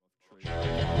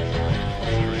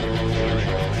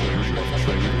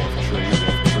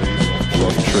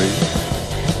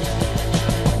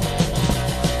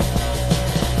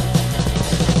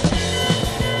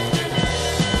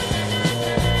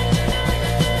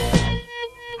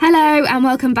Hello and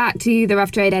welcome back to the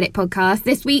Rough Trade Edit podcast.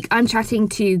 This week I'm chatting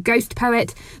to Ghost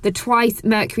Poet, the twice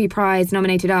Mercury Prize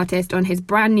nominated artist, on his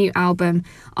brand new album,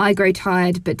 I Grow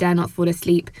Tired But Dare Not Fall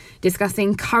Asleep,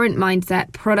 discussing current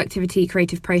mindset, productivity,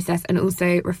 creative process, and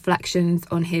also reflections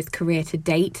on his career to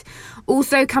date.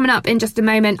 Also coming up in just a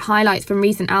moment, highlights from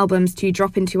recent albums to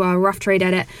drop into our Rough Trade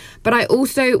Edit. But I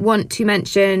also want to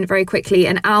mention very quickly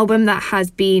an album that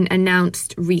has been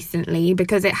announced recently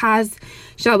because it has,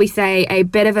 shall we say, a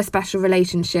bit of a special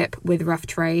relationship with Rough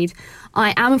Trade.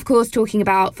 I am, of course, talking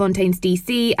about Fontaines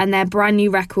DC and their brand new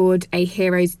record, A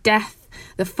Hero's Death,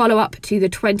 the follow-up to the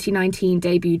 2019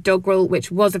 debut Doggerel,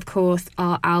 which was, of course,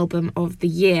 our album of the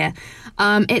year.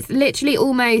 It's literally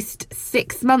almost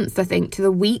 6 months, I think, to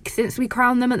the week since we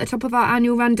crowned them at the top of our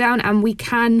annual rundown, and we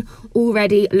can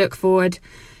already look forward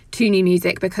to new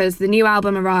music because the new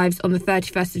album arrives on the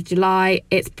 31st of July.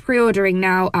 It's pre-ordering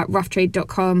now at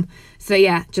roughtrade.com. So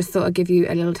yeah, just thought I'd give you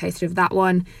a little taste of that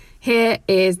one. Here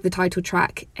is the title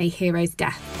track, A Hero's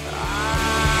Death.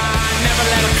 Never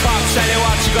let a clock tell you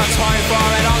what you got time for.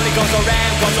 It only goes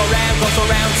around, goes around, goes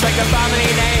around. Take a family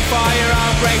name for your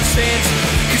own great sins,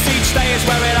 cause each day is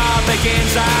where it all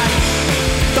begins. And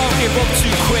don't give up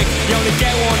too quick, you only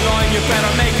get one line, you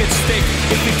better make it stick.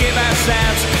 If we give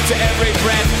ourselves to every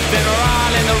breath, then we're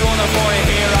all in the runner for a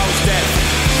hero's death.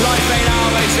 Life ain't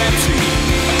always empty.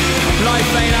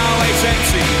 Life ain't always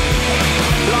empty.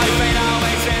 Life ain't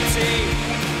always empty.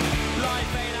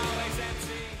 Life ain't always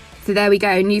empty. So there we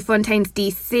go, new Fontaines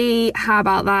DC. How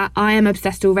about that? I am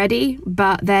obsessed already,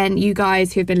 but then you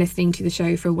guys who have been listening to the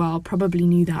show for a while probably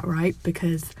knew that, right?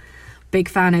 Because big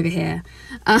fan over here.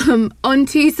 On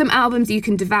to some albums you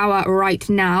can devour right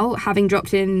now, having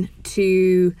dropped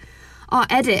into our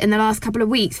edit in the last couple of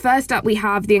weeks. First up, we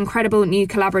have the incredible new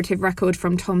collaborative record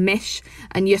from Tom Misch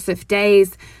and Yussef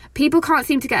Dayes. People can't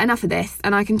seem to get enough of this,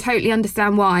 and I can totally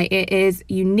understand why. It is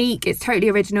unique, it's totally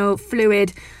original,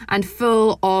 fluid, and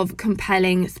full of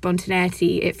compelling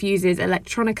spontaneity. It fuses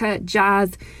electronica,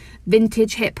 jazz,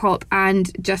 vintage hip-hop,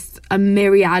 and just a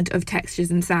myriad of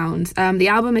textures and sounds. The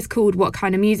album is called What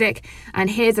Kind of Music, and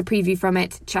here's a preview from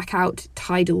it. Check out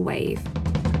Tidal Wave.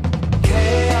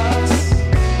 Chaos.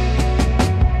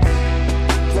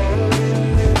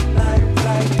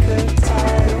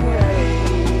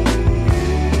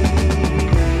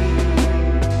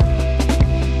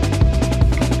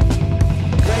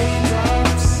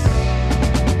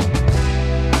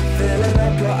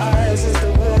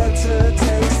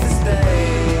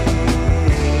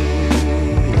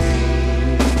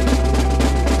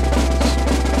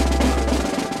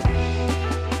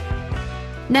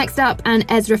 Next up, and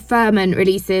Ezra Furman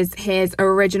releases his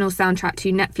original soundtrack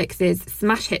to Netflix's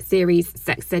smash hit series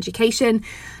Sex Education.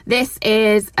 This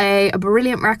is a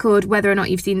brilliant record, whether or not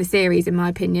you've seen the series, in my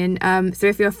opinion. So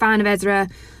if you're a fan of Ezra,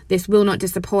 this will not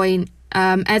disappoint.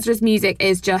 Ezra's music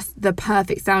is just the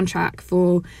perfect soundtrack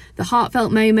for the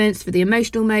heartfelt moments, for the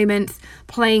emotional moments,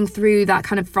 playing through that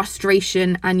kind of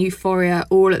frustration and euphoria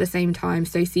all at the same time,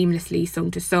 so seamlessly, song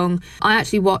to song. I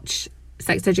actually watch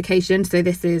Sex Education, so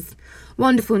this is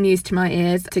wonderful news to my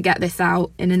ears to get this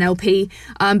out in an LP.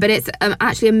 But it's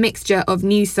actually a mixture of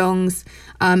new songs,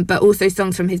 but also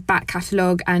songs from his back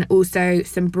catalogue and also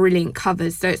some brilliant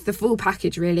covers. So it's the full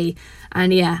package, really.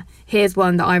 And yeah, here's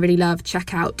one that I really love.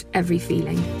 Check out Every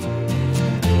Feeling.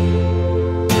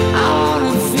 I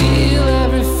wanna feel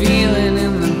every feeling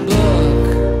in the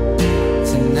book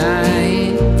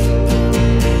tonight.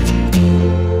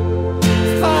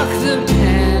 Fuck the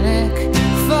panic,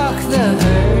 fuck the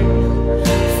hurt,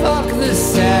 fuck the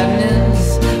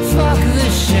sadness, fuck the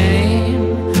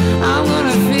shame. I'm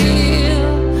gonna feel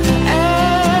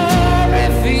every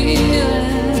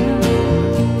feeling.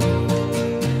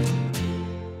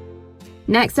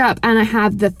 Next up, and I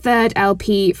have the third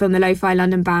LP from the lo-fi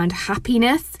London band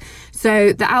Happiness.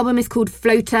 So the album is called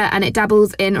Floater, and it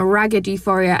dabbles in ragged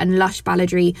euphoria and lush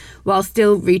balladry while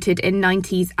still rooted in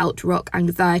 90s alt-rock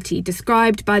anxiety,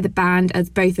 described by the band as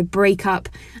both a breakup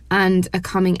and a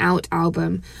coming out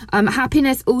album.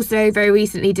 Happiness also very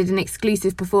recently did an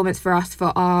exclusive performance for us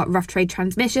for our Rough Trade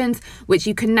transmissions, which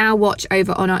you can now watch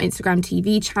over on our Instagram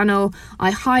TV channel. I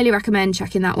highly recommend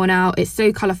checking that one out. It's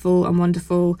so colourful and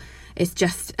wonderful. It's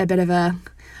just a bit of a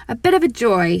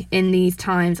joy in these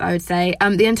times, I would say.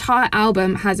 The entire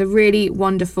album has a really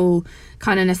wonderful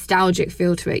kind of nostalgic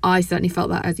feel to it. I certainly felt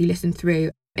that as you listen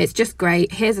through. It's just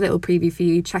great. Here's a little preview for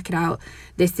you. Check it out.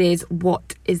 This is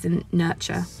What Isn't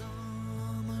Nurture.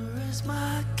 Summer is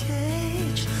my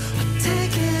cage. I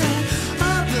take it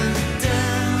up and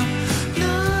down.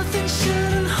 Nothing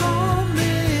shouldn't hold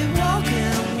me.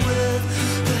 Walking with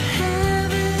the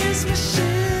heaviest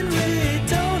machinery.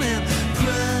 Don't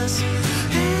impress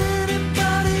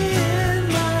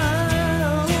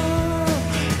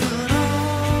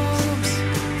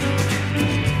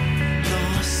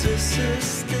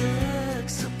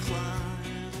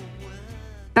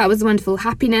That was wonderful.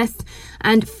 Happiness.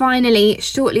 And finally,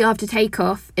 shortly after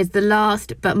Takeoff is the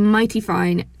last but mighty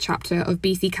fine chapter of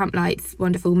BC Camplight's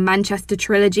wonderful Manchester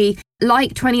trilogy.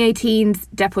 Like 2018's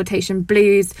Deportation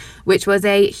Blues, which was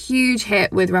a huge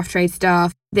hit with Rough Trade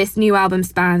staff, this new album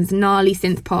spans gnarly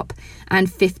synth pop and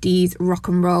 50s rock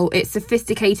and roll. It's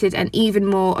sophisticated and even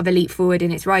more of a leap forward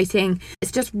in its writing.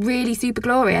 It's just really super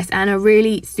glorious and a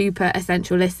really super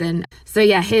essential listen. So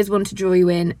yeah, here's one to draw you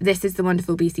in. This is the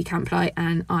wonderful BC Camplight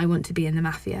and I Want to Be in the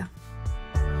Mafia.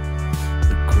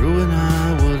 The crew and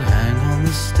I would hang on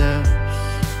the steps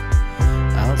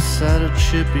outside a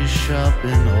chippy shop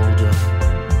in Oldham.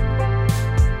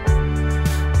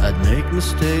 I'd make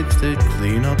mistakes, they'd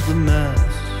clean up the mess.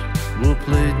 We'll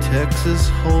play Texas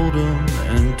Hold'em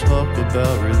and talk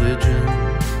about religion.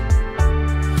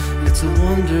 It's a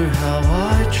wonder how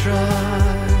I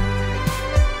tried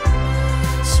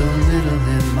so little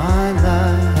in my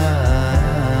life.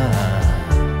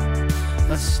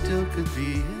 I still could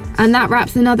be. And that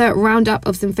wraps another roundup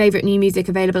of some favourite new music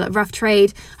available at Rough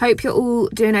Trade. Hope you're all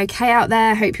doing okay out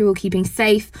there. Hope you're all keeping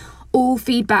safe. All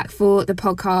feedback for the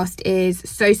podcast is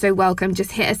so welcome.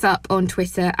 Just hit us up on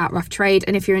Twitter at Rough Trade.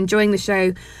 And if you're enjoying the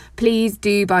show, please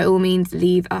do by all means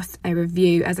leave us a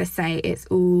review. As I say, it's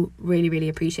all really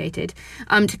appreciated.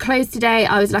 To close today,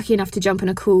 I was lucky enough to jump on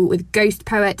a call with Ghost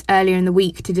Poet earlier in the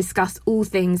week to discuss all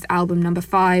things album number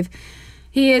 5.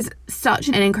 He is such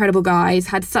an incredible guy. He's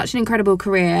had such an incredible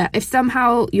career. If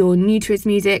somehow you're new to his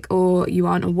music or you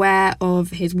aren't aware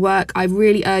of his work, I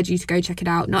really urge you to go check it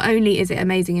out. Not only is it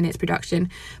amazing in its production,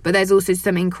 but there's also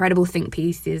some incredible think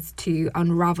pieces to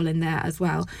unravel in there as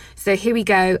well. So here we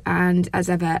go. And as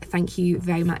ever, thank you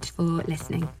very much for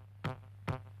listening.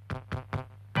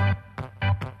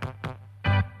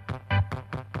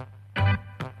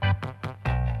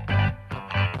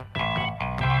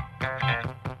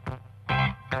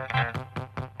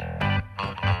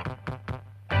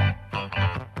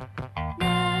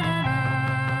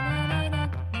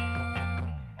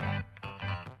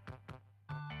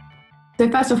 So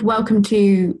first off, welcome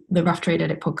to the Rough Trade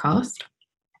Edit podcast.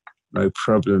 No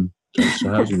problem. Thanks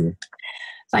for having me.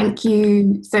 Thank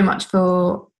you so much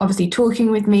for obviously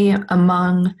talking with me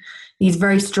among these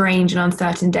very strange and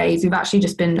uncertain days. We've actually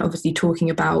just been obviously talking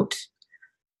about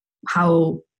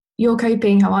how you're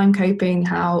coping, how I'm coping,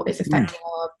 how it's affecting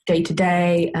our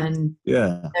day-to-day and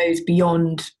those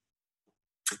beyond,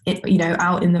 you know,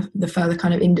 out in the further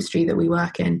kind of industry that we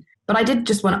work in. But I did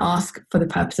just want to ask, for the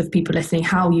purpose of people listening,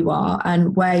 how you are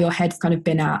and where your head's kind of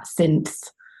been at since,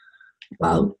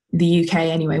 well, the UK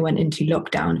anyway went into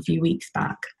lockdown a few weeks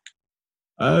back.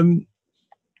 I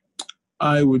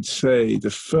would say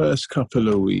the first couple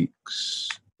of weeks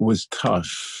was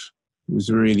tough. It was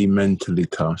really mentally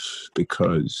tough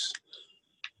because,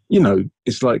 you know,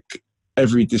 it's like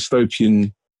every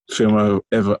dystopian film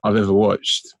I've ever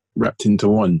watched wrapped into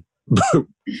one.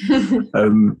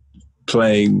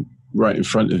 Playing right in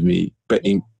front of me,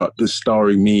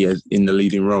 starring me as in the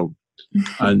leading role.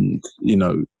 And, you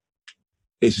know,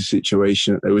 it's a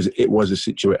situation, it was a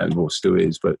situation, and well, still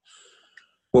is, but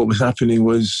what was happening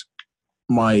was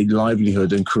my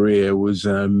livelihood and career was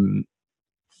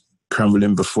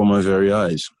crumbling before my very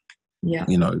eyes. Yeah.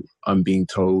 You know, I'm being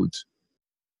told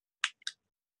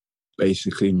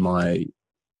basically my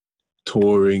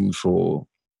touring for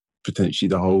potentially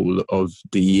the whole of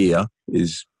the year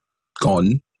is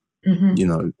gone. You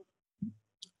know,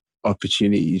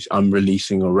 opportunities. I'm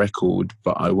releasing a record,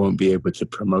 but I won't be able to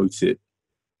promote it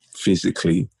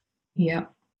physically. Yeah.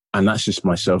 And that's just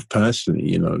myself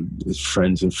personally, you know, there's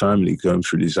friends and family going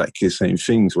through exactly the same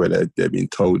things where they're being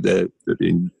told they've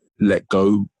been let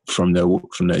go from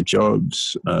their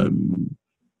jobs.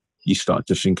 You start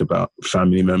to think about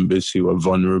family members who are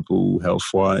vulnerable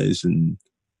health-wise and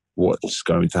what's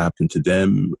going to happen to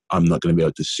them. I'm not going to be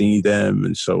able to see them,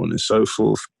 and so on and so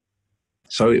forth.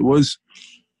 So it was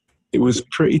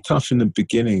pretty tough in the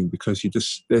beginning because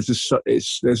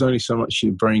there's only so much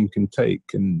your brain can take,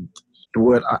 and the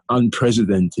word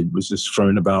unprecedented was just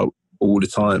thrown about all the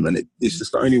time, and it's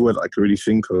just the only word I could really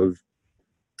think of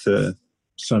to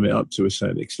sum it up to a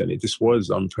certain extent. It just was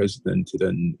unprecedented,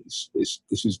 and this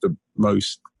is the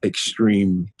most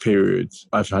extreme period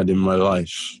I've had in my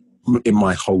life. In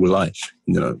my whole life,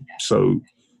 you know. So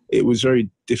it was very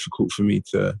difficult for me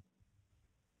to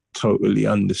totally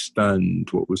understand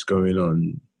what was going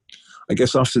on. I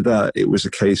guess after that, it was a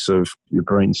case of your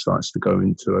brain starts to go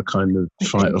into a kind of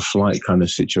fight or flight kind of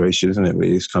situation, isn't it? Where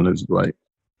it's kind of like,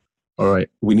 all right,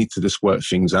 we need to just work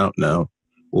things out now,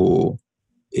 or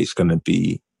it's going to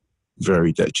be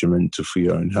very detrimental for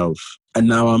your own health. And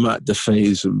now I'm at the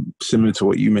phase of, similar to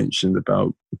what you mentioned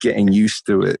about getting used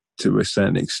to it to a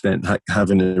certain extent,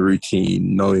 having a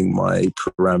routine, knowing my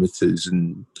parameters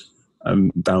and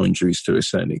boundaries to a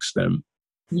certain extent.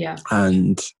 Yeah.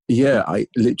 And yeah, I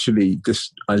literally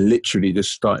just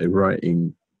started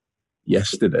writing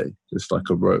yesterday. Just like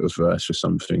I wrote a verse or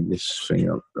something, this thing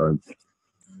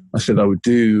I said I would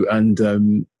do,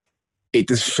 and it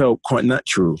just felt quite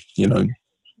natural, you know.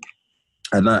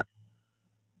 And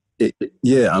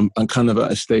I'm kind of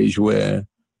at a stage where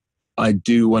I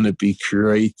do want to be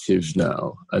creative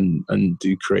now and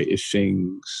do creative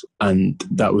things. And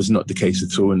that was not the case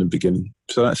at all in the beginning.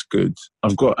 So that's good.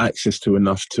 I've got access to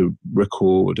enough to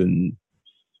record and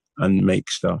make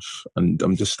stuff. And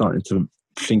I'm just starting to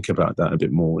think about that a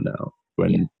bit more now,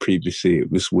 when previously it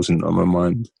wasn't on my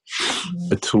mind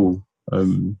at all.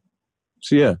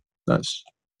 So yeah, that's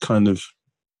kind of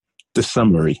the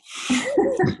summary.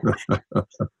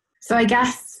 So I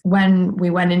guess when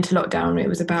we went into lockdown, it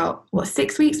was about,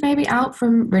 6 weeks maybe out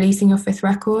from releasing your 5th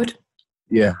record?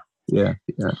 Yeah. So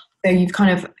you've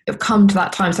kind of come to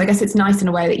that time. So I guess it's nice in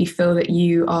a way that you feel that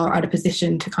you are at a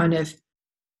position to kind of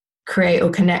create or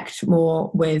connect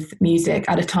more with music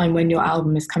at a time when your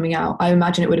album is coming out. I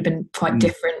imagine it would have been quite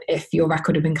different if your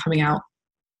record had been coming out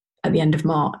at the end of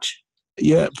March.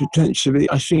 Yeah, potentially.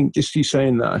 I think just you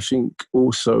saying that, I think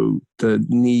also the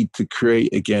need to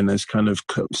create again has kind of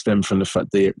stemmed from the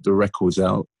fact that the record's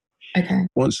out. Okay.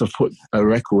 Once I've put a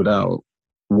record out,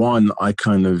 I'm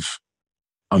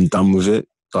done with it.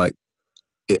 Like,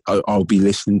 I'll be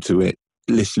listening to it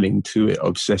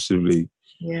obsessively.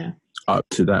 Yeah. Up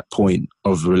to that point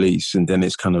of release, and then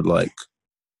it's kind of like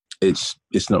it's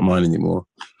not mine anymore.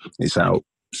 It's out.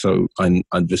 So I'm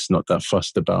just not that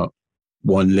fussed about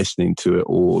listening to it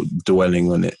or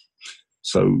dwelling on it.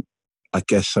 So I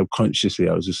guess subconsciously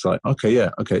I was just like, okay,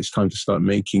 it's time to start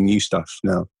making new stuff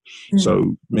now.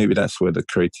 So maybe that's where the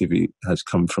creativity has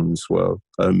come from as well.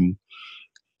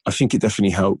 I think it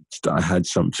definitely helped that I had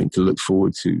something to look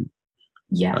forward to.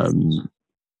 Yeah.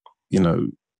 You know,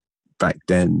 back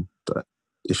then. But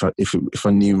if I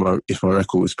knew if my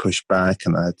record was pushed back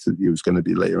and it was going to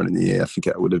be later on in the year, I think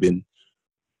it would have been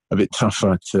a bit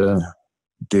tougher to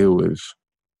deal with.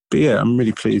 But yeah, I'm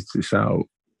really pleased it's out.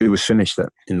 It was finished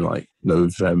in like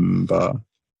November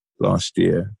last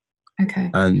year. Okay.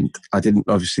 And I didn't,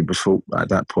 obviously before, at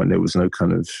that point there was no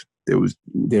kind of,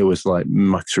 there was like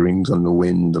mutterings on the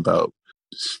wind about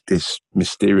this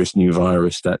mysterious new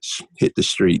virus that's hit the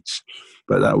streets.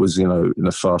 But that was, you know, in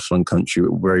a far-flung country,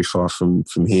 very far from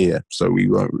here. So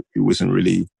it wasn't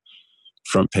really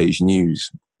front page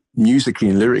news. Musically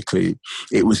and lyrically,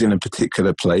 it was in a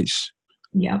particular place.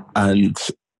 Yeah. And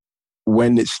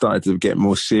when it started to get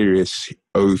more serious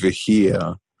over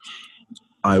here,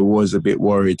 I was a bit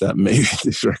worried that maybe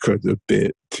this record's a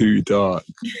bit too dark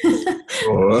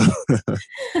for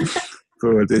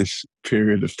this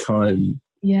period of time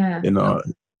in our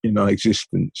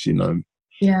existence, you know.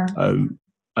 Yeah.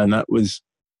 And that was,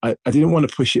 I didn't want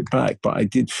to push it back, but I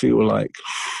did feel like,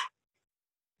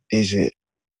 is it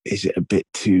a bit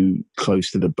too close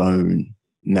to the bone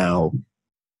now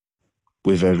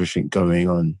with everything going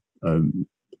on?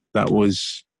 That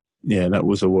was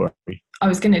a worry. I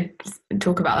was going to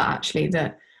talk about that actually,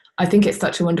 that I think it's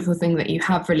such a wonderful thing that you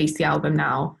have released the album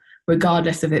now,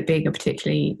 regardless of it being a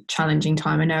particularly challenging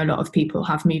time. I know a lot of people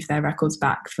have moved their records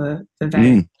back for various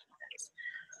reasons.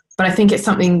 But I think it's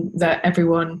something that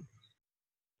everyone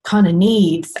kind of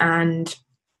needs and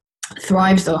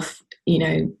thrives off, you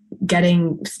know,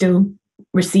 still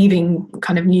receiving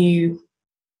kind of new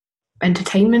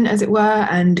entertainment, as it were.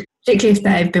 And particularly if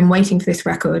they've been waiting for this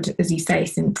record, as you say,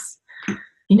 since,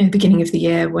 you know, beginning of the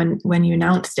year when you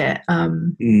announced it.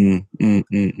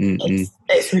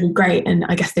 It's really great. And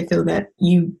I guess they feel that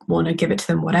you want to give it to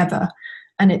them, whatever.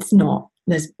 And it's not,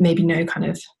 there's maybe no kind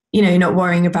of, you know, you're not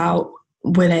worrying about,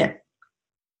 will it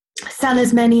sell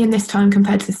as many in this time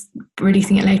compared to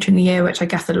releasing it later in the year, which I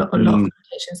guess a lot of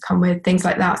complications come with, things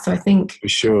like that. So I think for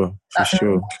sure.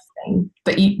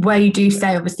 But where you do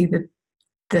say, obviously,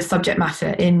 the subject matter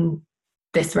in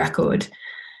this record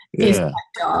is quite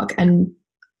dark. And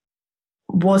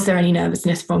was there any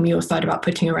nervousness from your side about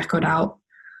putting a record out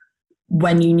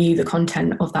when you knew the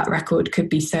content of that record could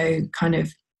be so kind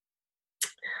of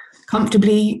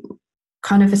comfortably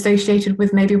kind of associated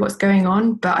with maybe what's going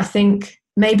on? But I think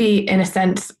maybe in a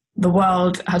sense the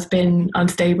world has been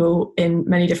unstable in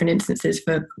many different instances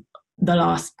for the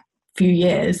last few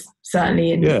years,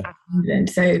 certainly in England.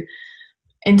 So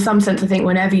in some sense, I think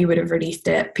whenever you would have released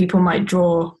it, people might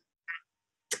draw,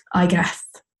 I guess,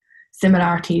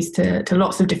 similarities to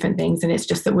lots of different things, and it's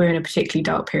just that we're in a particularly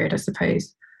dark period, I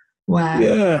suppose, where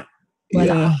Yeah.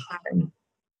 that happened.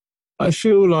 I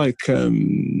feel like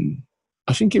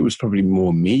I think it was probably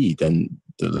more me than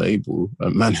the label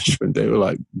management. They were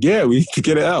like, "Yeah, we need to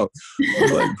get it out." I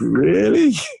was like,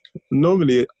 "Really?"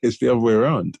 Normally, it's the other way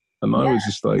around, and I was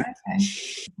just like,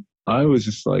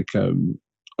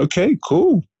 "Okay,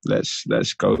 cool.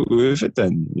 Let's go with it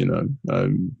then." You know,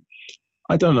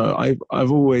 I don't know.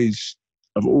 I've always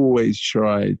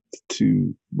tried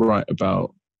to write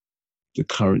about the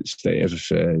current state of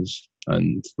affairs,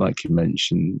 and like you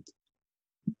mentioned,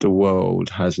 the world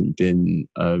hasn't been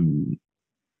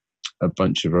a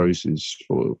bunch of roses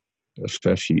for a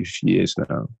fair few years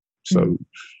now. So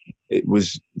it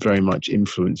was very much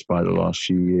influenced by the last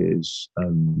few years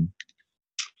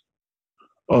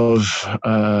of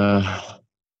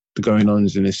the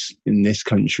going-ons in this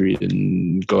country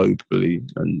and globally,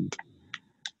 and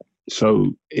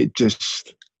so it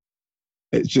just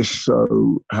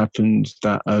so happened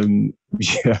that I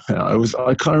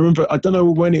can't remember. I don't know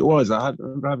when it was. I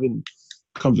remember having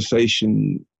a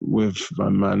conversation with my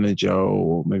manager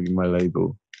or maybe my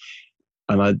label,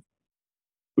 and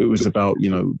it was about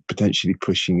potentially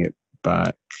pushing it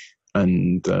back,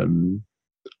 and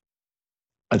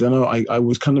I don't know. I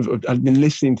was I'd been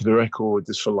listening to the record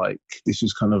just for this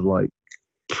was kind of like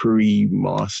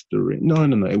pre-mastering. No.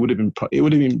 It would have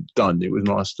been done. It was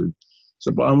mastered. So,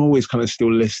 but I'm always kind of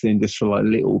still listening just for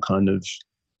little kind of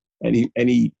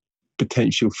any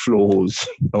potential flaws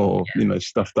or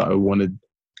stuff that I want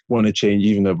to change,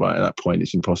 even though by that point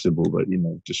it's impossible. But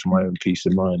just for my own peace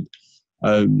of mind.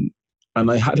 And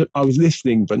I was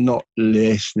listening, but not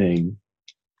listening.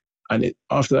 And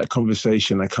after that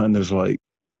conversation, I kind of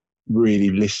really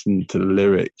listened to the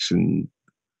lyrics, and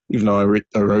even though I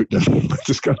wrote them, I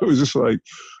just kind of was just like,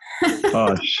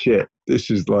 oh shit, this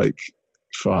is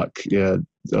fuck yeah,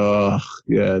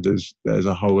 there's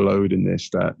a whole load in this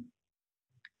that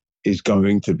is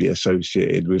going to be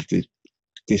associated with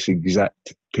this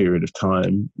exact period of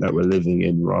time that we're living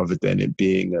in, rather than it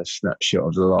being a snapshot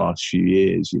of the last few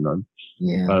years,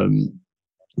 but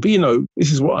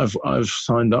this is what I've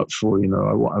signed up for.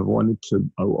 I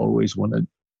always wanted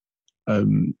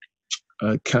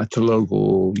a catalogue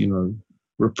or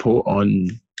report on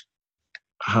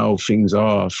how things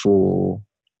are for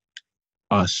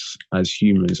us as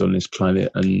humans on this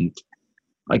planet. And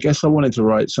I guess I wanted to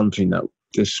write something that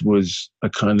this was a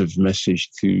kind of message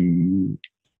to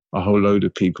a whole load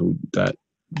of people that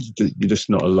you're just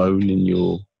not alone in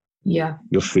your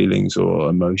feelings or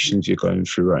emotions you're going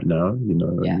through right now,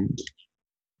 and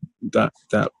that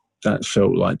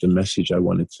felt like the message I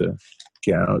wanted to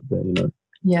get out there,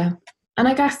 Yeah. And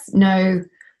I guess no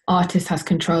artist has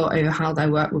control over how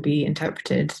their work will be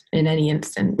interpreted in any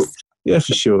instance. Yeah,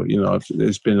 for sure.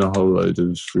 There's been a whole load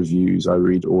of reviews. I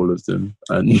read all of them,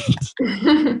 and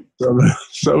so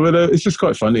it's just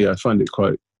quite funny. I find it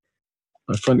quite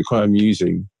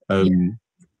amusing. On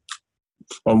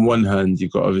one hand,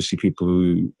 you've got obviously people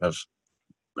who have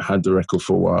had the record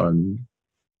for a while and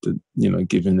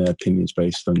giving their opinions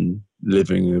based on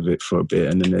living with it for a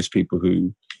bit, and then there's people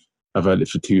who have had it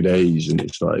for 2 days, and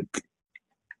it's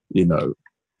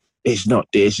it's not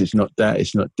this, it's not that,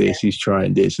 it's not this, he's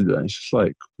trying this. And it's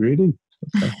just really?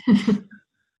 Okay.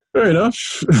 Fair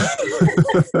enough.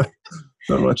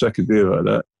 Not much I could do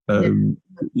about that.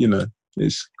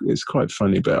 It's quite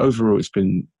funny, but overall it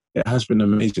has been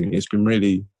amazing. It's been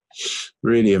really,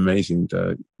 really amazing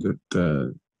that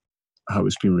how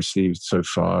it's been received so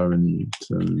far, and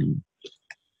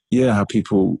how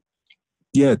people,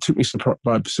 it took me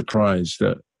by surprise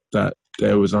that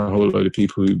there was a whole load of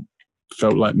people who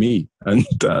felt like me, and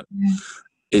that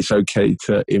it's okay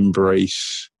to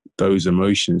embrace those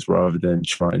emotions rather than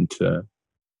trying to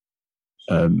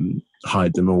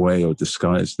hide them away or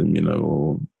disguise them,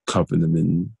 or cover them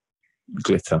in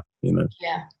glitter,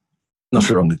 Yeah.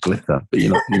 Nothing wrong with glitter, but you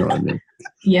know what I mean.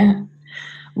 Yeah.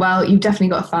 Well, you've definitely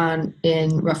got a fan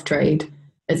in Rough Trade,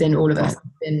 as in all of us.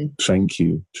 Thank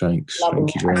you. Thanks.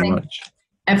 Thank you very much.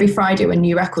 Every Friday when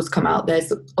new records come out,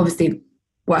 there's obviously,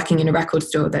 working in a record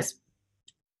store, there's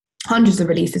hundreds of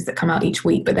releases that come out each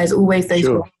week, but there's always those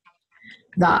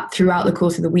that throughout the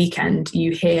course of the weekend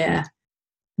you hear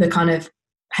the kind of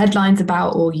headlines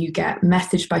about, or you get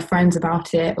messaged by friends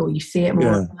about it, or you see it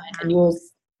more online. And yours,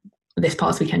 this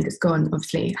past weekend just gone,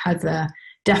 obviously has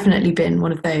definitely been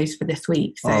one of those for this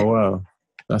week. So, oh wow,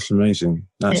 that's amazing.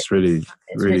 That's really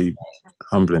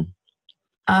humbling.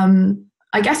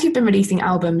 I guess you've been releasing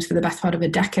albums for the best part of a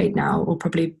decade now, or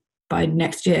probably by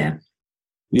next year.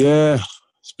 Yeah,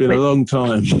 It's been a long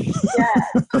time.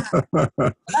 Yeah.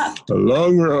 A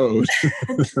long road.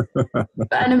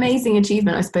 But an amazing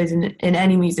achievement, I suppose, in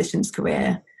any musician's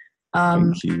career.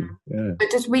 Thank you. Yeah.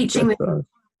 But just reaching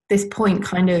this point,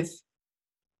 kind of,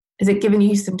 has it given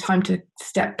you some time to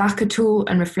step back at all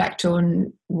and reflect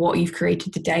on what you've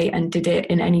created today? And did it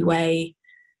in any way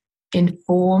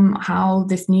inform how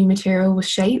this new material was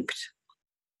shaped?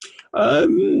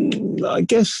 I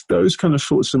guess those kind of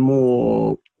thoughts are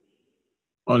more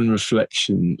on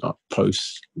reflection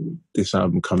post this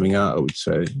album coming out, I would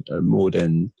say, more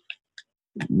than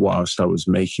whilst I was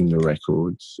making the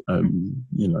records.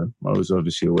 You know, I was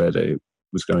obviously aware that it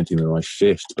was going to be my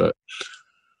fifth, but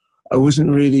I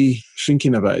wasn't really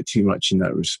thinking about it too much in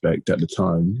that respect at the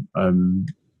time.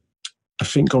 I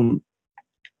think on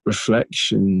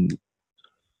reflection,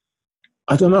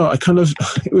 I don't know,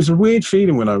 it was a weird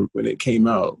feeling when it came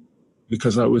out,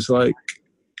 because I was like,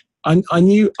 I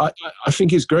knew, I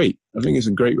think it's great. I think it's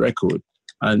a great record.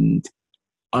 And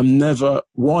I'm never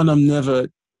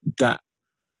that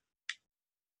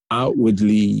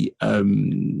outwardly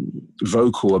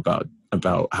vocal about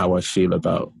how I feel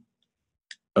about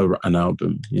an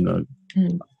album, you know.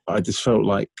 I just felt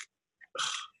like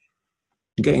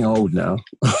I'm getting old now.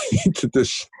 I need to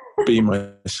just be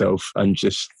myself and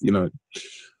just, you know,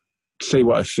 say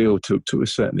what I feel to a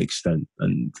certain extent,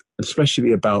 and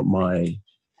especially about my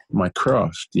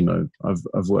craft. You know,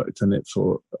 I've worked on it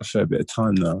for a fair bit of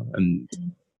time now, and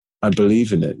I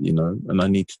believe in it, you know, and I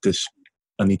need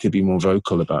to be more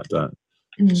vocal about that.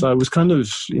 So I was kind of,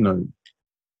 you know,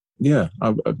 yeah,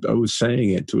 I was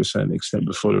saying it to a certain extent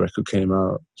before the record came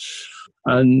out.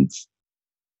 And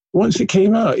once it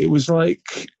came out, it was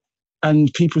like,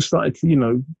 and people started to, you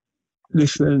know,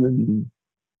 listen and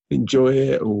enjoy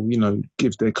it, or, you know,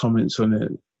 give their comments on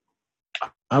it.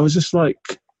 I was just like,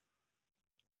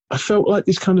 I felt like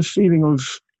this kind of feeling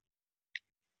of,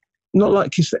 not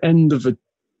like it's the end of a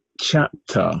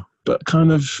chapter, but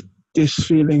kind of this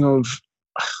feeling of,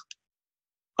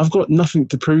 I've got nothing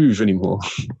to prove anymore.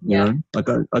 You know,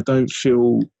 I don't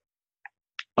feel,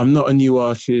 I'm not a new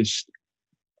artist.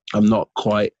 I'm not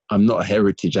a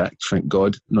heritage act, thank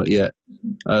God, not yet.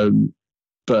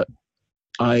 But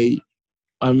I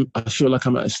feel like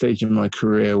I'm at a stage in my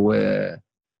career where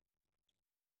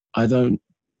I'm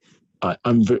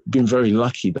been very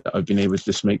lucky that I've been able to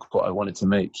just make what I wanted to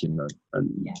make, you know,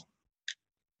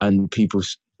 and people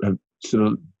have, to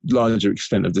a larger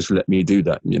extent, have just let me do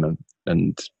that, you know,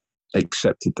 and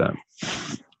accepted that.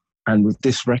 And with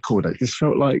this record, I just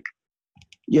felt like,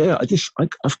 yeah,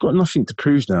 I've got nothing to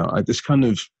prove now. I've just got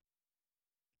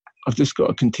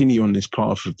to continue on this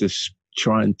path of just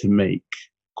trying to make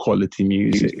quality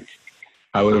music,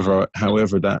 however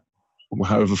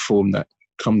form that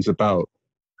comes about.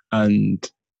 And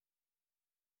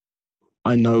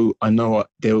I know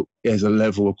there's a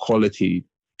level of quality.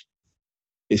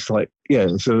 It's like, yeah,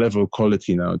 it's a level of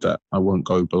quality now that I won't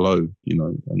go below, you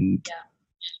know,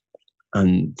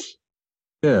 and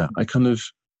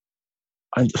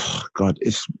oh God,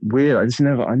 it's weird.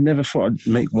 I never thought I'd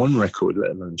make one record,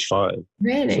 let alone 5.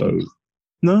 Really? So,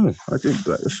 no, I didn't.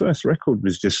 Like, the first record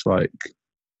was just like,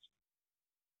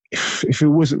 if it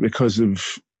wasn't because of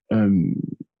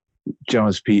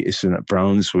Giles Peterson at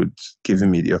Brownswood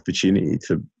giving me the opportunity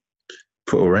to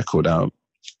put a record out,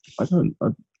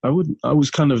 I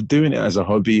was kind of doing it as a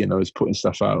hobby, and I was putting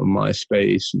stuff out on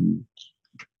MySpace, and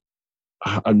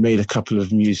I made a couple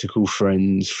of musical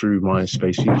friends through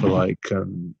MySpace, people like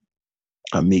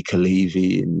Mika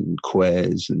Levy and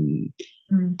Quez and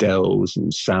Dells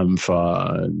and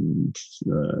Samfar and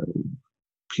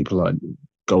people like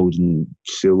Golden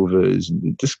Silvers,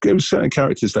 and just there were certain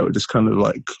characters that were just kind of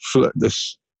like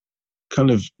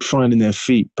kind of finding their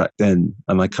feet back then,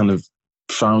 and we kind of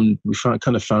found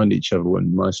each other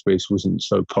when MySpace wasn't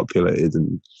so populated,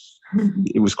 and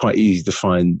it was quite easy to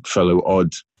find fellow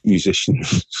odd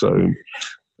musicians. So,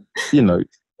 you know,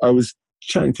 I was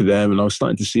chatting to them and I was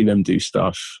starting to see them do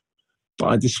stuff, but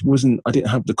I didn't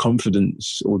have the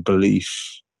confidence or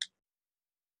belief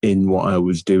in what I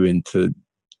was doing to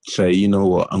say, you know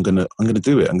what, I'm gonna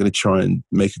do it. I'm gonna try and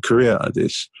make a career out of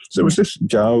this. So it was just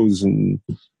Giles and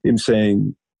him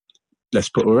saying, let's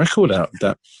put a record out,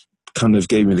 that kind of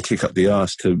gave me the kick up the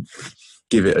arse to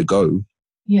give it a go.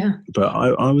 Yeah. But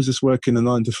I was just working a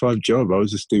 9-to-5 job. I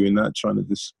was just doing that, trying to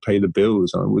just pay the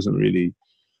bills. I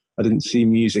didn't see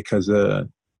music as a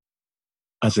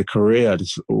career. I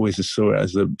just always saw it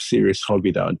as a serious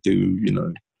hobby that I'd do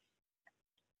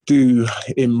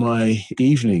in my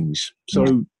evenings.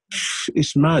 So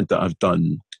it's mad that I've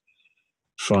done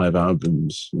 5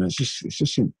 albums. You know, it's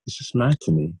just mad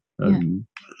to me. And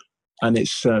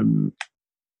it's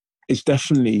it's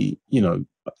definitely,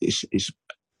 it's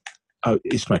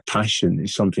my passion.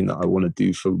 It's something that I want to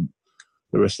do for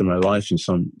the rest of my life in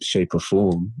some shape or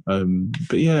form.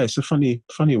 But yeah, it's a funny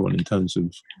one in terms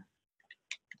of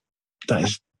that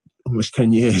is almost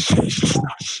 10 years.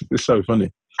 It's so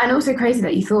funny. And also crazy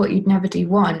that you thought you'd never do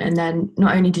one, and then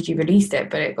not only did you release it,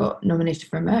 but it got nominated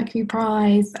for a Mercury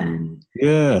Prize, and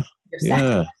your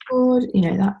second record,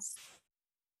 that's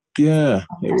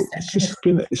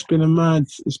it's been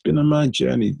a mad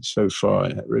journey so far.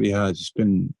 It really has. It's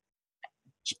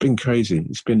been crazy.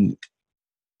 It's been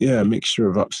a mixture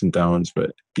of ups and downs,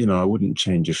 but I wouldn't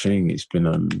change a thing. It's been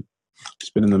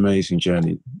an amazing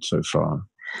journey so far.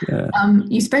 Yeah.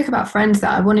 You spoke about friends.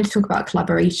 That I wanted to talk about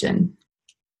collaboration.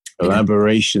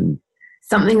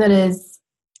 Something that is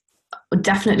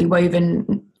definitely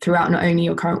woven throughout not only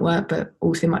your current work but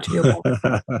also much of your work.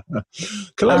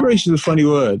 Collaboration is a funny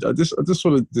word. I just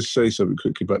want to say something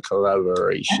quickly about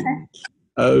collaboration.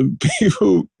 Okay.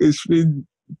 People, it's been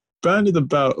bandied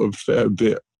about a fair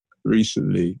bit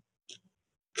recently.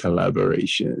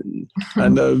 Collaboration,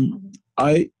 and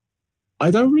I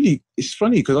don't really. It's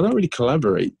funny because I don't really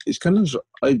collaborate. It's kind of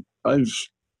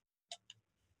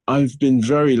I've been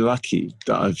very lucky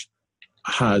that I've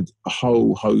had a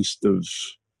whole host of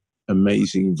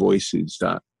amazing voices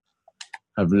that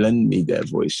have lent me their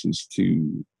voices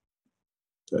to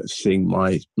sing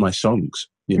my songs,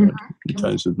 in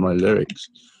terms of my lyrics.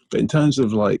 But in terms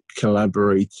of like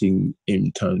collaborating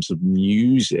in terms of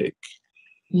music,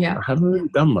 I haven't really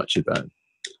done much of that,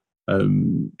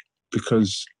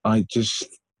 because I'm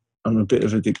a bit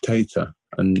of a dictator,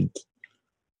 and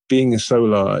being a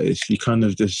solo artist, you kind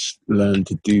of just learn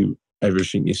to do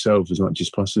everything yourself as much as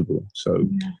possible. So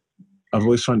I've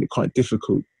always found it quite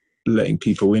difficult letting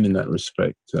people in that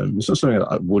respect. It's not something that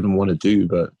I wouldn't want to do,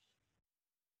 but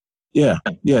so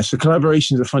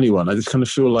collaboration is a funny one. I just kind of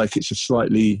feel like it's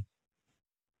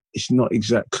not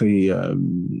exactly a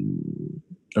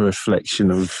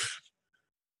reflection of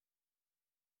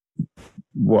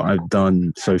what I've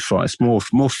done so far. It's more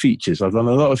features. I've done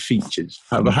a lot of features.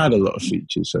 I've had a lot of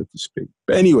features, so to speak.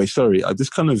 But anyway, sorry, I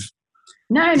just kind of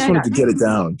wanted to get it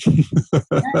down.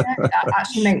 That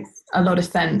actually makes a lot of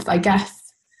sense. I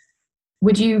guess,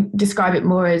 would you describe it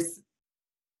more as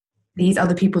these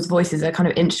other people's voices are kind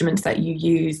of instruments that you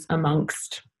use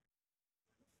amongst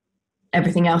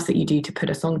everything else that you do to put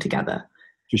a song together?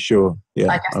 For sure, yeah.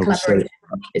 I guess collaboration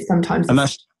is sometimes, and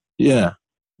that's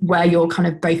where you're kind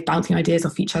of both bouncing ideas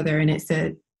off each other, and it's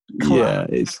a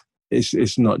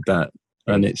it's not that,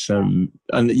 and it's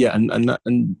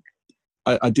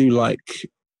I do like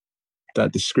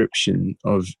that description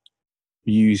of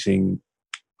using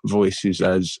voices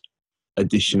as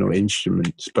additional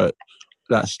instruments, but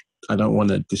I don't want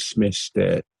to dismiss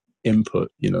their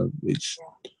input.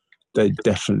 They've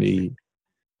definitely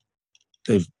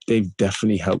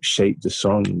helped shape the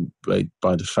song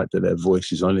by the fact that their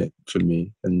voice is on it for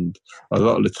me. And a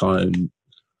lot of the time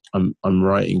I'm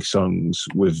writing songs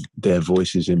with their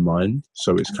voices in mind.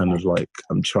 So it's kind of like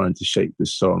I'm trying to shape the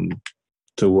song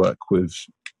to work with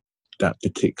that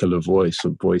particular voice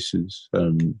or voices.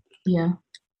 But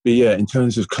in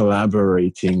terms of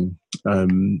collaborating,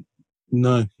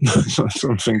 no, it's not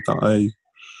something that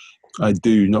I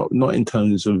do, not in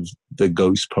terms of the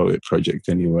Ghost Poet project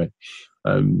anyway.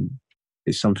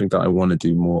 It's something that I want to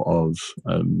do more of,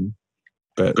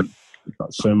 but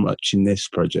not so much in this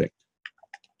project.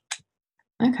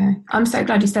 Okay. I'm so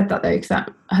glad you said that, though, because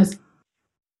that has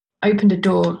opened a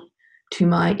door to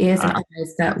my ears and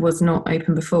eyes that was not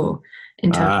open before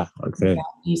in terms of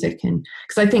music. And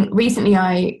because I think recently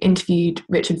I interviewed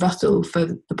Richard Russell for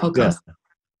the podcast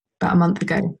about a month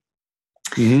ago.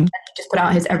 And he just put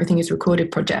out his Everything Is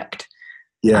Recorded project.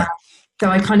 So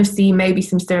I kind of see maybe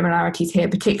some similarities here,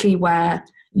 particularly where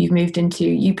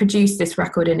you produced this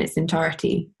record in its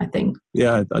entirety, I think.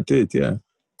 Yeah, I did, yeah.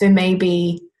 So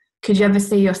maybe, could you ever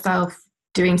see yourself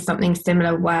doing something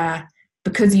similar where,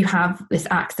 because you have this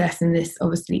access and this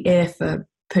obviously ear for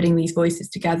putting these voices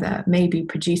together, maybe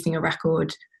producing a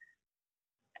record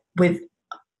with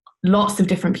lots of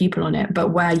different people on it, but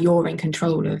where you're in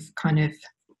control of kind of,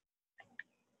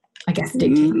 I guess,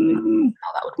 dictating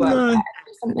how that would work? No. Is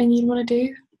that something you'd want to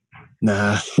do?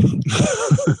 Nah.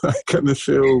 I kind of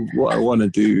feel what I want to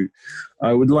do.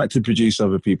 I would like to produce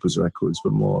other people's records,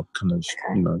 but more kind of,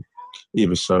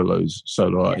 either solo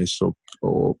artists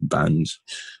or bands.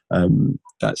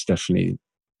 That's definitely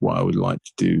what I would like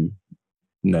to do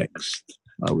next,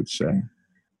 I would say.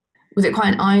 Was it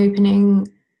quite an eye-opening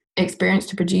experience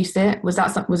to produce it? Was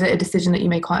it a decision that you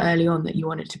made quite early on that you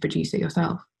wanted to produce it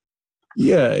yourself?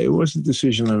 Yeah, it was a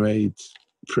decision I made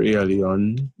pretty early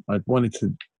on. I wanted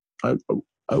to I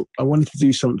wanted to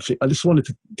do something. I just wanted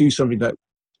to do something that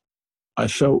I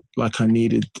felt like I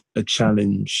needed a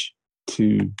challenge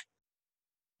to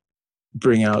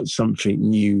bring out something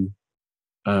new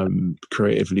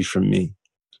creatively from me.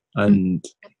 And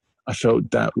I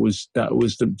felt that was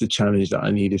the challenge that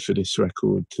I needed for this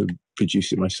record, to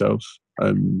produce it myself.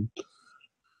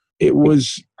 It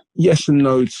was yes and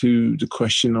no to the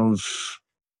question of,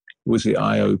 was it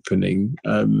eye-opening?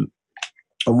 On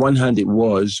one hand, it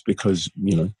was, because,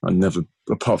 you know, I never,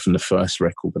 apart from the first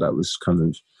record, but that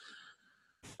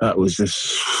was just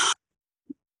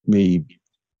me,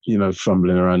 you know,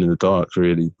 fumbling around in the dark,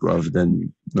 really, rather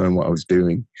than knowing what I was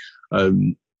doing.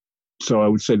 So I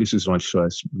would say this is my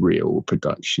first real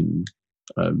production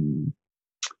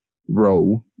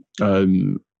role.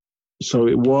 So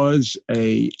it was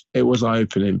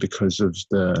eye-opening because of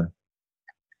the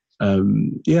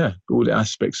all the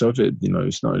aspects of it. You know,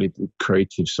 it's not only the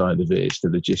creative side of it, it's the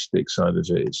logistics side of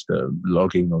it, it's the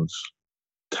logging of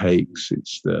takes,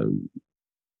 it's the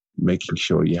making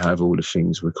sure you have all the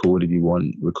things recorded you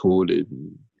want recorded,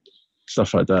 and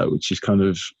stuff like that, which is kind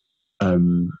of I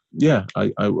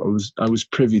was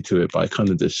privy to it, but I kind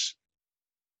of just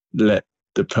let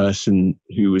the person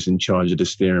who was in charge of the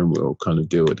steering wheel kind of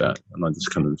deal with that, and I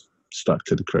just kind of stuck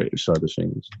to the creative side of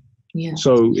things. Yeah.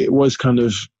 So it was kind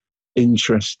of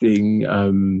interesting,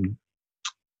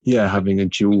 having a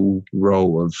dual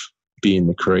role of being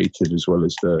the creative as well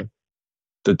as the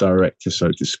director,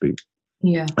 so to speak.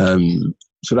 Yeah.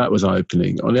 So that was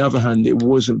eye-opening. On the other hand, it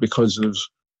wasn't because of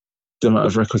the amount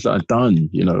of records that I've done,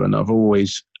 you know, and I've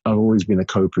always been a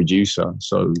co-producer.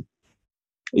 So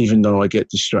even though I get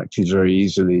distracted very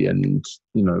easily, and,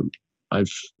 you know, I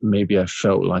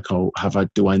felt like,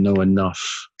 do I know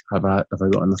enough? Have I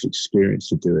got enough experience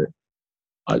to do it?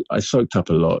 I soaked up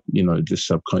a lot, you know, just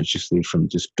subconsciously, from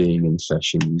just being in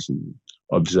sessions and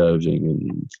observing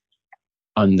and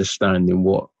understanding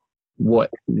what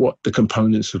the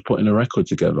components of putting a record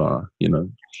together are, you know.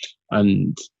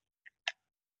 And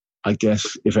I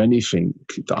guess, if anything,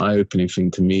 the eye-opening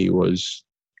thing to me was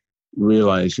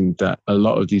realizing that a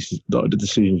lot of the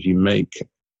decisions you make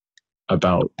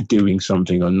about doing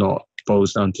something or not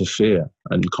boils down to fear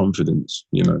and confidence,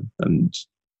 you know. And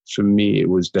for me, it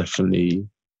was definitely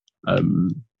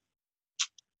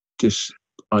just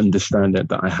understand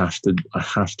that I have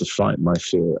to fight my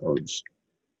fear of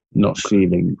not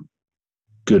feeling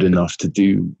good enough to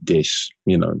do this,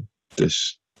 you know, the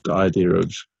idea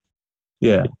of,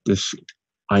 this,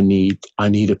 I need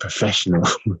a professional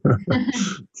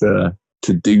to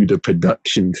do the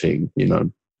production thing, you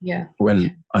know. Yeah.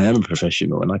 When I am a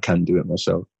professional and I can do it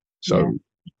myself. So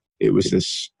it was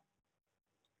this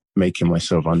making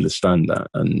myself understand that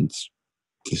and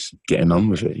just getting on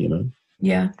with it, you know.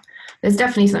 Yeah. There's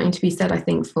definitely something to be said, I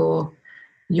think, for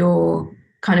your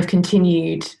kind of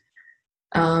continued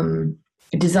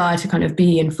desire to kind of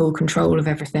be in full control of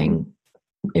everything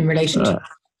in relation to,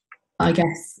 I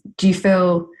guess, do you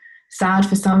feel sad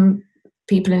for some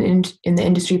people in the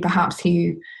industry perhaps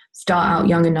who start out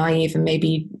young and naive and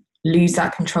maybe lose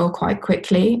that control quite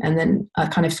quickly and then are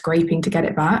kind of scraping to get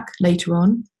it back later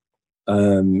on?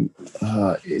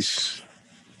 It's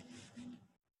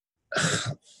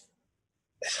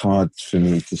hard for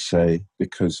me to say,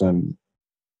 because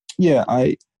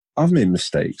I've made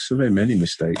mistakes. I've made many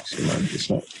mistakes, you know. It's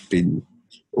not been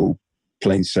all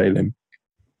plain sailing.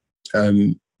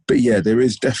 But yeah, there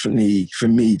is definitely, for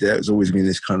me, there's always been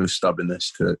this kind of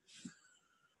stubbornness to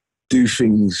do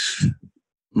things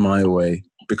my way,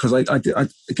 because I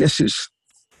guess it's,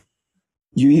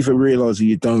 you either realise or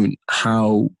you don't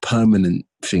how permanent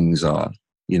things are,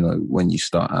 you know, when you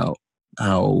start out,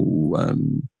 how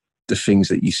the things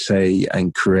that you say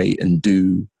and create and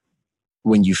do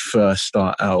when you first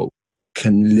start out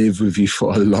can live with you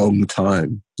for a long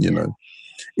time, you know.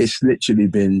 It's literally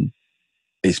been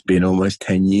almost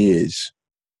 10 years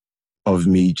of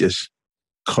me just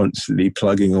constantly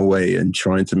plugging away and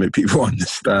trying to make people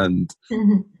understand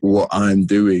what I'm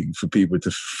doing, for people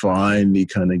to finally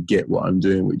kind of get what I'm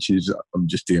doing, which is I'm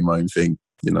just doing my own thing,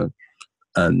 you know.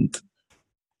 And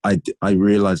I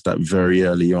realized that very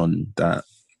early on, that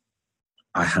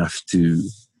I have to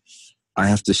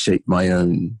shape my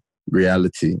own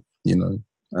reality, you know,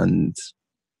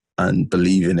 and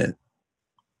believe in it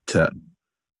to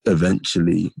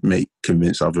eventually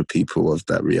convince other people of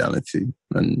that reality.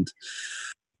 And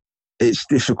it's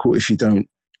difficult if you don't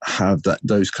have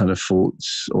those kind of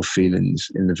thoughts or feelings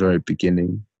in the very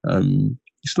beginning.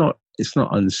 It's not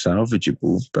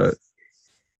unsalvageable, but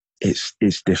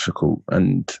it's difficult.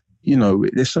 And, you know,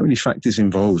 there's so many factors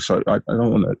involved. So I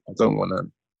don't want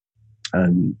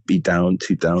to be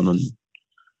too down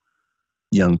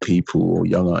young people or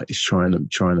young artists trying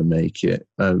to make it,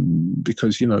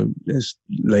 because there's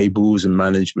labels and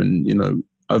management.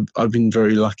 I've been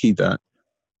very lucky that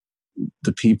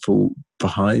the people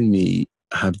behind me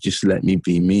have just let me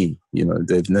be me.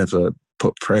 They've never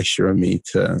put pressure on me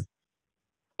to,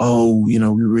 we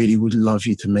really would love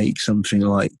you to make something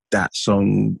like that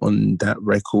song on that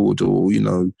record, or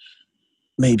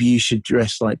maybe you should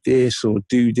dress like this or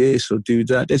do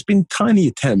that. There's been tiny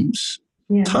attempts.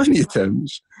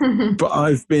 But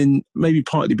I've been, maybe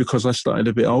partly because I started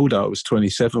a bit older. I was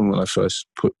 27 when I first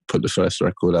put the first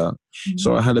record out. Mm-hmm.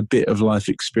 So I had a bit of life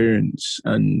experience,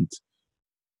 and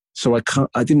so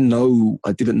I didn't know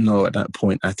at that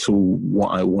point at all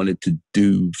what I wanted to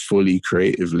do fully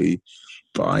creatively,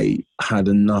 but I had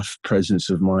enough presence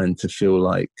of mind to feel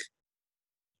like,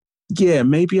 yeah,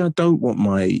 maybe I don't want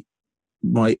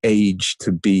my age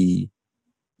to be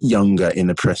younger in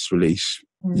a press release,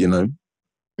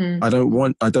 I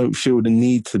don't feel the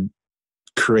need to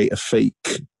create a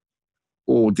fake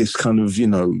or this kind of,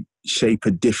 shape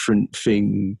a different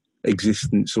thing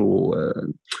existence,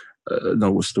 or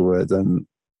no, what's the word?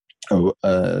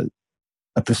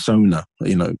 A persona,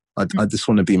 I just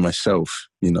want to be myself,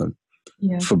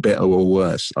 for better or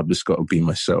worse. I've just got to be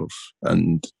myself.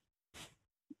 And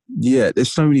yeah,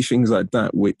 there's so many things like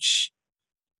that, which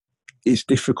it's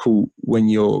difficult when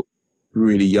you're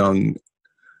really young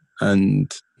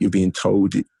and you're being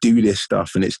told do this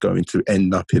stuff and it's going to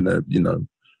end up in an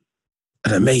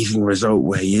amazing result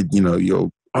where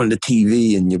you're on the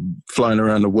TV and you're flying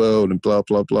around the world and blah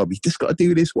blah blah. But you just got to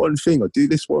do this one thing or do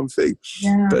this one thing.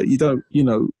 Yeah. But you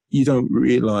don't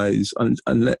realize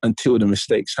until the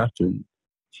mistakes happen.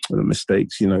 Or the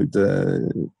mistakes,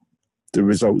 the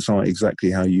results aren't exactly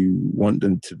how you want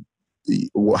them to be,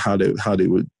 or how they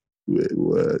would.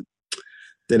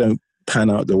 They don't pan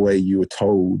out the way you were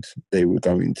told they were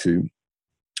going to.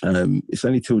 It's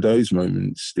only till those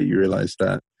moments that you realize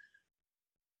that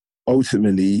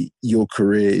ultimately your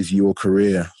career is your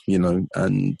career,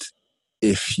 and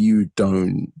if you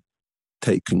don't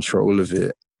take control of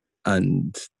it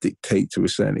and dictate to a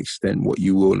certain extent what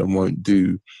you will and won't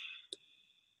do,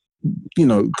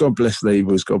 God bless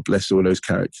labels, God bless all those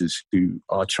characters who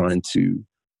are trying to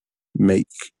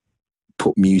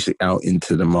put music out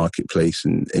into the marketplace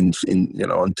and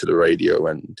onto the radio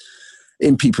and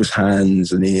in people's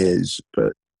hands and ears,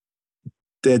 but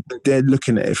they're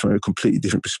looking at it from a completely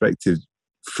different perspective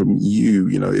from you.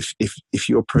 If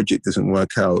your project doesn't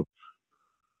work out,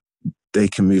 they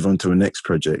can move on to a next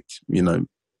project.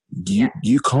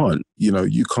 You can't.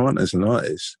 You can't as an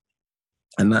artist,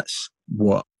 and that's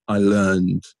what I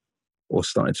learned or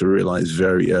started to realize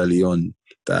very early on,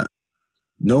 that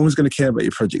no one's going to care about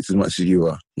your project as much as you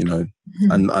are,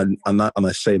 mm-hmm. and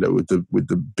I say that with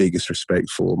the biggest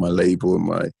respect for my label and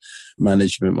my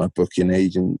management, my booking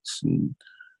agents, and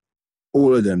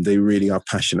all of them. They really are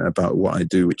passionate about what I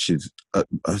do, which is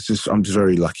I'm just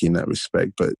very lucky in that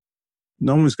respect. But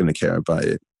no one's going to care about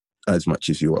it as much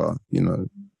as you are,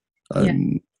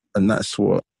 and that's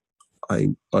what I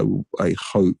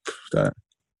hope that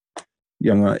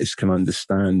young artists can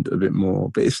understand a bit more.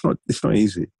 But it's not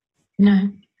easy.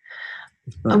 No.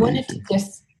 I wanted to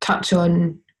just touch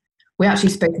on, we actually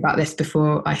spoke about this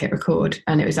before I hit record,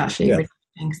 and it was actually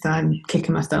because I'm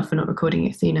kicking myself for not recording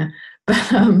it sooner.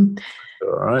 But all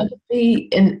right.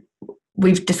 And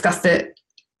we've discussed that,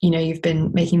 you've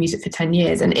been making music for 10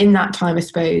 years. And in that time, I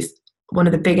suppose, one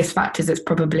of the biggest factors that's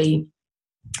probably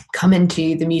come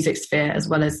into the music sphere, as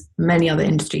well as many other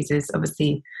industries, is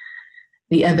obviously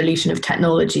the evolution of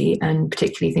technology, and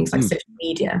particularly things like social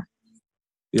media.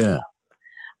 Yeah.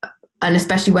 And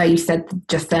especially where you said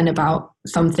just then about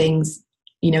some things,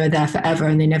 are there forever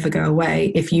and they never go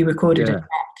away. If you recorded a track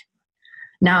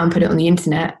now and put it on the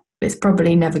internet, it's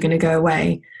probably never going to go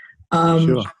away.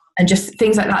 Sure. And just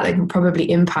things like that can probably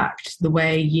impact the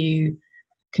way you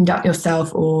conduct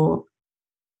yourself, or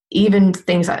even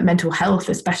things like mental health,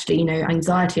 especially,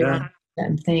 anxiety around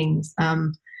certain things.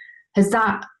 Has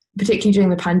that, particularly during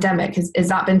the pandemic, has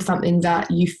that been something that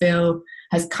you feel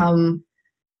has come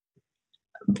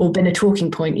or been a talking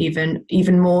point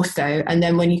even more so? And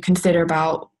then when you consider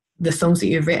about the songs that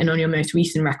you've written on your most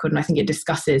recent record, and I think it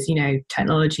discusses,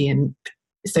 technology and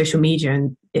social media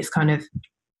and its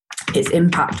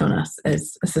impact on us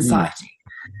as a society.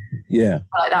 Yeah.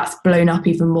 Like that's blown up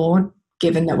even more,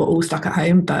 given that we're all stuck at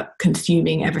home, but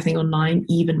consuming everything online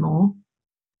even more.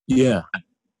 Yeah.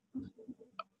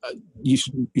 You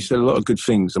said a lot of good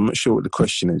things. I'm not sure what the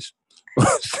question is.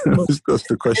 What's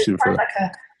the question for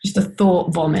that? Just a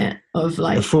thought vomit of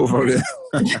like. A thought vomit.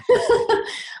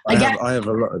 I have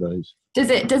a lot of those. Does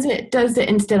it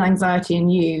instill anxiety in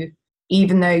you,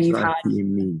 even though you've had Exactly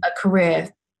me. a career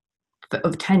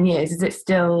of 10 years? Is it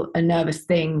still a nervous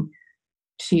thing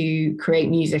to create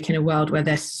music in a world where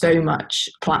there's so much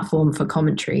platform for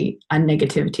commentary and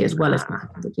negativity as well as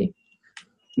positivity?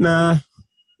 Nah.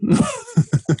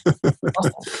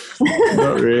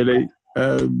 Not really.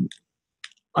 I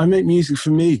make music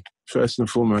for me first and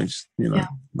foremost. You know,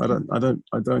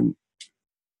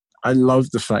 I love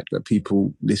the fact that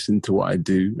people listen to what I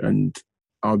do, and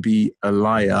I'll be a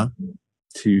liar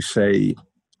to say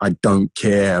I don't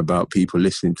care about people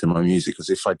listening to my music, because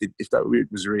if that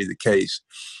was really the case,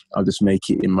 I'll just make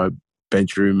it in my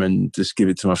bedroom and just give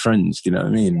it to my friends. Do you know what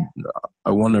I mean? Yeah.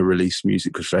 I want to release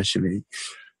music professionally,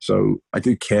 so I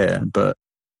do care, but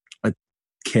I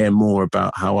care more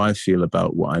about how I feel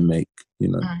about what I make, you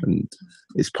know, and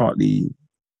it's partly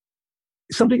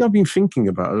something I've been thinking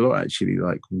about a lot, actually.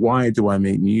 Like, why do I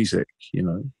make music? You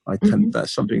know,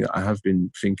 that's something that I have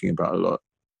been thinking about a lot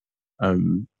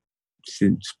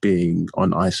since being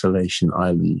on Isolation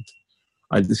Island.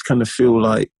 I just kind of feel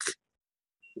like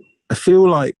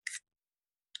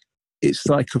it's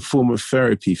like a form of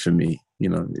therapy for me. You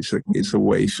know, it's a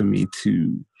way for me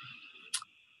to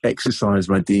exercise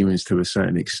my demons to a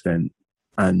certain extent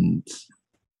and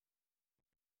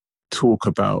talk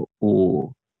about,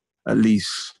 or at least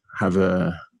have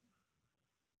an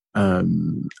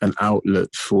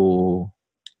outlet for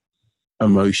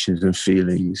emotions and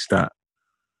feelings that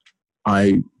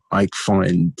I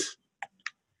find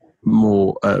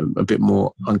more a bit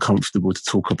more uncomfortable to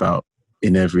talk about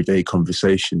in everyday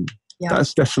conversation. Yeah.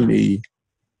 That's definitely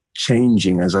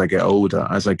changing as I get older.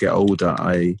 As I get older,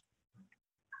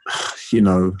 you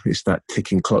know, it's that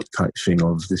ticking clock type thing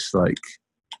of this, like,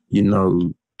 you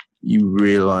know, you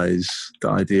realize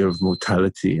the idea of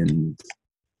mortality and,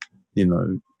 you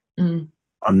know,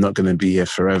 I'm not going to be here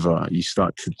forever. You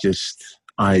start to just,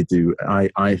 I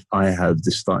have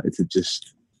just started to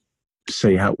just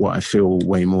say what I feel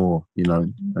way more, you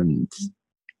know, and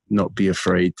not be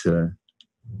afraid to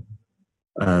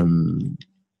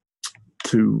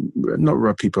not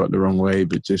rub people up the wrong way,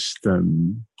 but just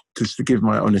to give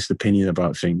my honest opinion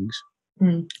about things.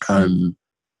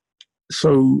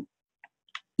 So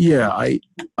yeah,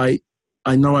 I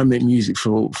know I make music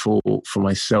for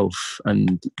myself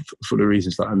and for the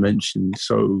reasons that I mentioned.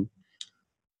 So,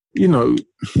 you know,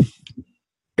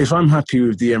 if I'm happy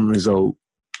with the end result,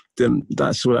 then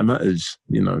that's what matters.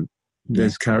 You know,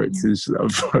 there's characters.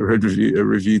 I read a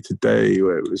review today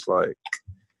where it was like,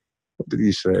 what did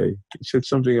he say? He said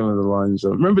something along the lines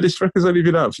of, remember, this record's only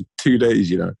been out for 2 days,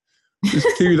 you know, just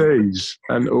 2 days.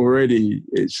 And already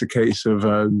it's a case of,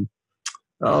 the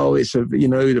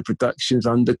production's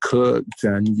undercooked,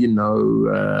 and, you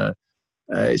know,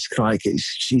 it's like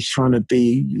he's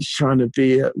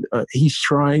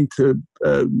trying to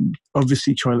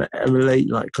obviously trying to emulate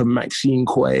like a Maxine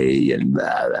Quay and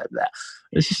blah, blah, blah.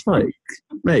 It's just like,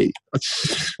 mate,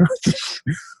 it's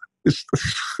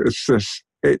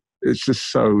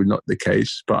just so not the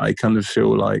case. But I kind of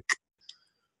feel like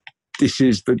this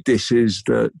is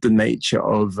the nature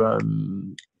of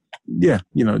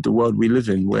you know, the world we live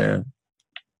in, where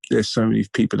there's so many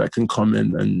people that can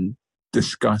comment and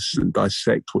discuss and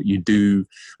dissect what you do,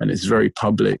 and it's very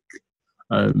public.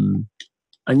 And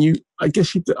I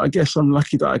guess I'm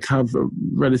lucky that I have a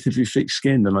relatively thick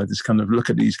skin, and I just kind of look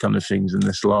at these kind of things and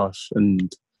just laugh. And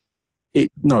I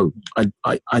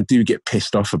do get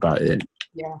pissed off about it.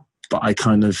 Yeah. But I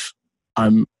kind of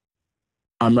I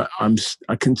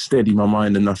can steady my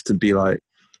mind enough to be like,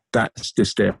 that's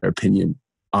just their opinion.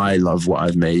 I love what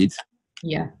I've made.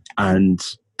 Yeah. And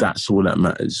that's all that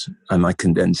matters. And I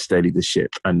can then steady the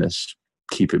ship and just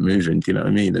keep it moving. Do you know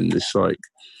what I mean? And it's like,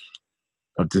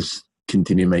 I'll just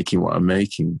continue making what I'm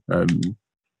making.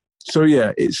 So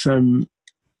yeah, it's,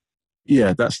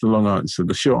 that's the long answer.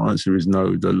 The short answer is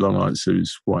no. The long answer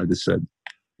is what I just said.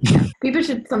 People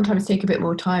should sometimes take a bit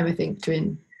more time, I think,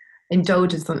 to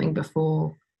indulge in something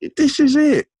before. This is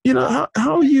it. You know,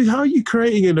 how are you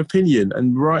creating an opinion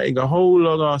and writing a whole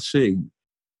long ass thing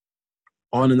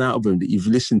on an album that you've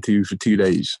listened to for 2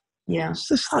 days? Yeah. It's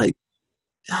just like,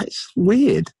 it's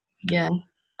weird. Yeah.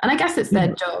 And I guess it's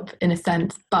their job in a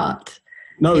sense, but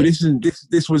no,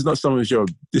 this was not someone's job.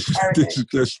 This is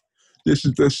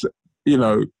just, you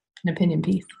know, an opinion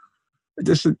piece.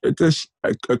 It's a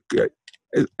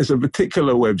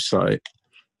particular website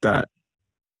that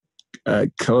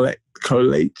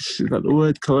collates, is that the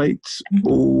word? Collates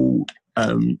all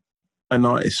an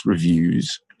artist's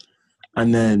reviews,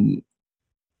 and then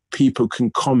people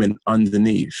can comment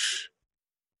underneath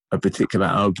a particular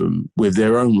album with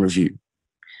their own review.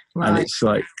 Right. And it's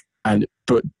like,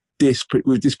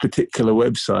 with this particular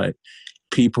website,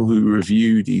 people who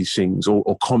review these things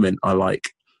or comment are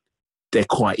like, they're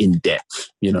quite in depth,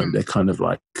 you know, they're kind of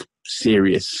like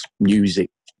serious music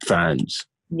fans.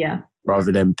 Yeah.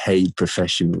 Rather than paid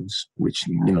professionals, which,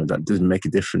 you know, that doesn't make a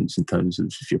difference in terms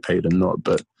of if you're paid or not.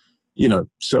 But, you know,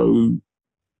 so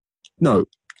no,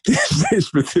 this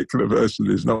particular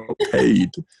person is not paid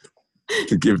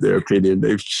to give their opinion.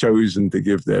 They've chosen to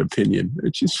give their opinion,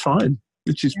 which is fine,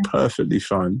 which is perfectly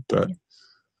fine. But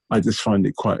I just find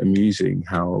it quite amusing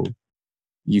how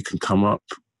you can come up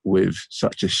with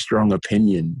such a strong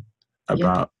opinion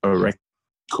about a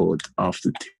record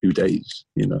after 2 days,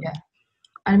 you know. Yeah.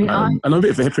 I mean, and I'm a bit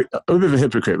of a hypocrite. Because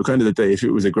at the end of the day, if it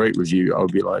was a great review, I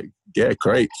would be like, yeah,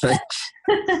 great, thanks,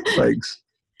 thanks.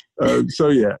 So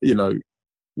yeah, you know,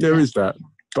 there is that,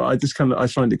 but I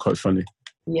find it quite funny.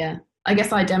 Yeah, I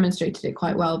guess I demonstrated it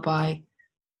quite well by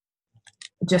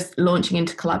just launching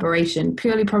into collaboration,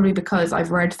 purely probably because I've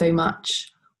read so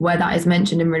much where that is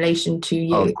mentioned in relation to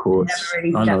you. Of course. Never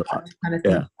really I know. kind of think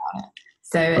about it.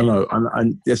 So I know,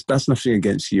 and yes, that's nothing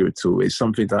against you at all. It's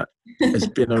something that has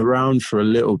been around for a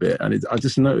little bit, and I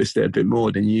just noticed it a bit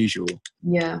more than usual.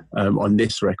 Yeah. On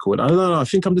this record, I don't know. I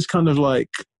think I'm just kind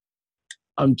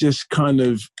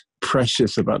of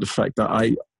precious about the fact that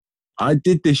I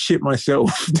did this shit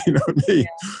myself. Do you know what I mean?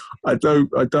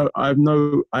 Yeah.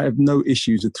 I have no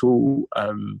issues at all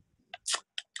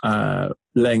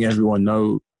letting everyone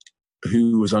know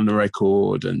who was on the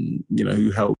record and, you know,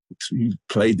 who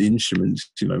played the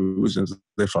instruments. You know, it wasn't as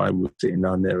if I was sitting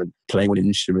down there and playing on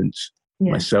instruments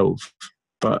myself.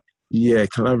 But yeah,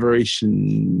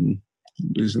 collaboration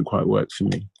doesn't quite work for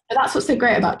me. But that's what's so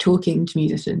great about talking to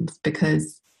musicians,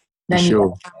 because then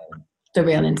you get the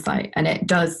real insight, and it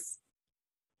does,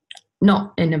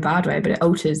 not in a bad way, but it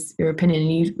alters your opinion,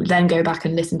 and you then go back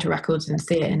and listen to records and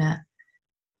see it in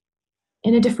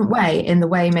a different way, in the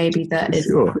way maybe that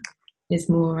is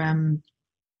more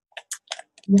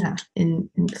in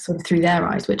sort of through their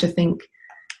eyes, which I think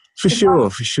for sure.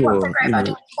 What's so great about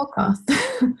doing a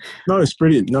podcast. No, it's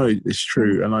brilliant. No, it's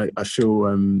true, and I feel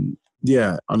I'm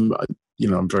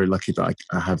very lucky that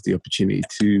I have the opportunity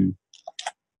to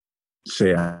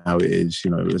say how it is.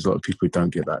 You know, there's a lot of people who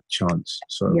don't get that chance,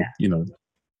 so you know,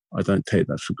 I don't take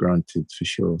that for granted, for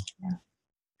sure. Yeah.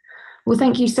 Well,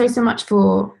 thank you so much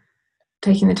for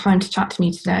taking the time to chat to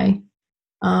me today.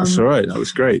 That's all right. That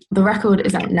was great. The record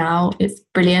is out now. It's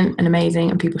brilliant and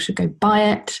amazing, and people should go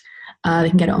buy it. They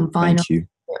can get it on vinyl. Thank you.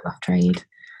 Rough Trade.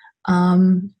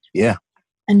 Yeah.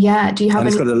 And do you have? And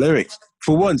it's got the lyrics.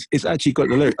 For once, it's actually got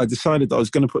the lyrics. I decided that I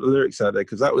was going to put the lyrics out there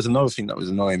because that was another thing that was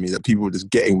annoying me, that people were just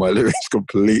getting my lyrics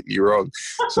completely wrong.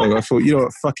 So I thought, you know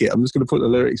what, fuck it. I'm just going to put the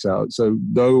lyrics out so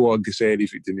no one can say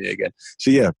anything to me again.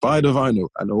 So yeah, buy the vinyl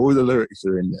and all the lyrics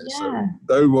are in there. Yeah. So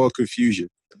no more confusion.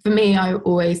 For me, I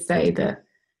always say that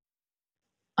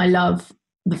I love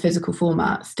the physical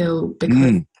format still,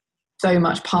 because so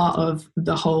much part of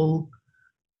the whole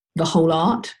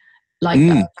art. Like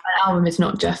an album is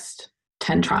not just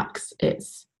 10 tracks,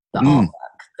 it's the artwork,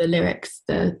 the lyrics,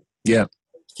 the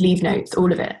sleeve notes,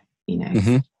 all of it, you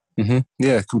know.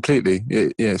 Yeah, completely.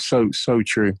 Yeah, so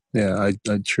true. Yeah,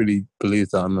 I truly believe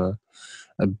that. I'm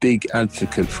a big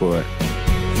advocate for it.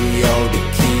 We hold the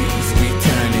keys, we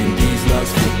turning these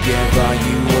loves together.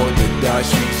 You walk the dark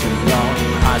streets alone,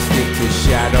 I stick to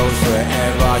shadows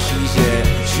forever. She said,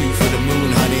 shoot for the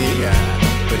moon, honey,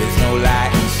 but there's no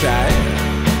light inside.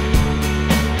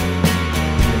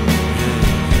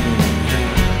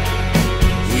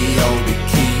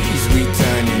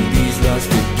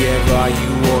 Together, you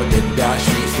walk the dark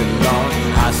streets alone,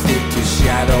 I stick to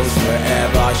shadows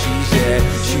forever. She said,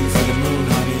 shoot for the moon,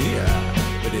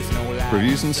 honey, but there's no light.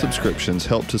 Reviews and subscriptions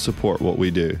help to support what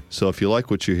we do, so if you like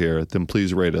what you hear, then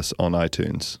please rate us on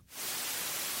iTunes.